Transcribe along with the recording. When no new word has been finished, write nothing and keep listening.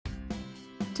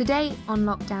Today on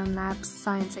Lockdown Labs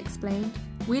Science Explained,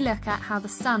 we look at how the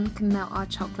sun can melt our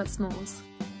chocolate s'mores.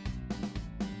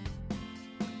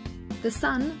 The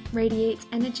sun radiates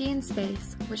energy in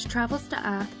space which travels to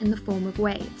Earth in the form of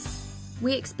waves.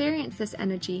 We experience this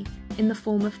energy in the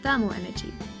form of thermal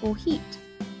energy, or heat,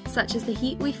 such as the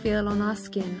heat we feel on our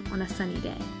skin on a sunny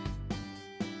day.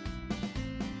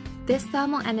 This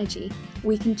thermal energy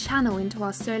we can channel into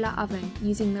our solar oven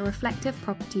using the reflective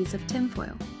properties of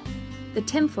tinfoil. The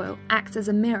tinfoil acts as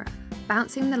a mirror,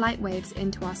 bouncing the light waves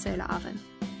into our solar oven.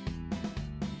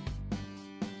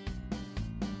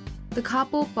 The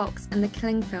cardboard box and the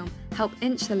cling film help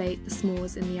insulate the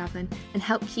s'mores in the oven and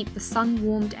help keep the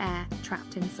sun-warmed air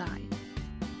trapped inside.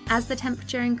 As the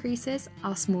temperature increases,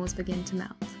 our s'mores begin to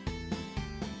melt.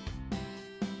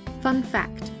 Fun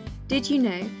fact, did you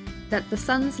know that the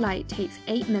sun's light takes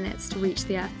 8 minutes to reach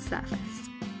the Earth's surface?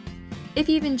 If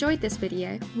you've enjoyed this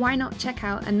video, why not check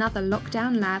out another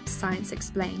Lockdown Labs Science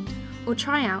Explained, or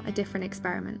try out a different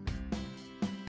experiment.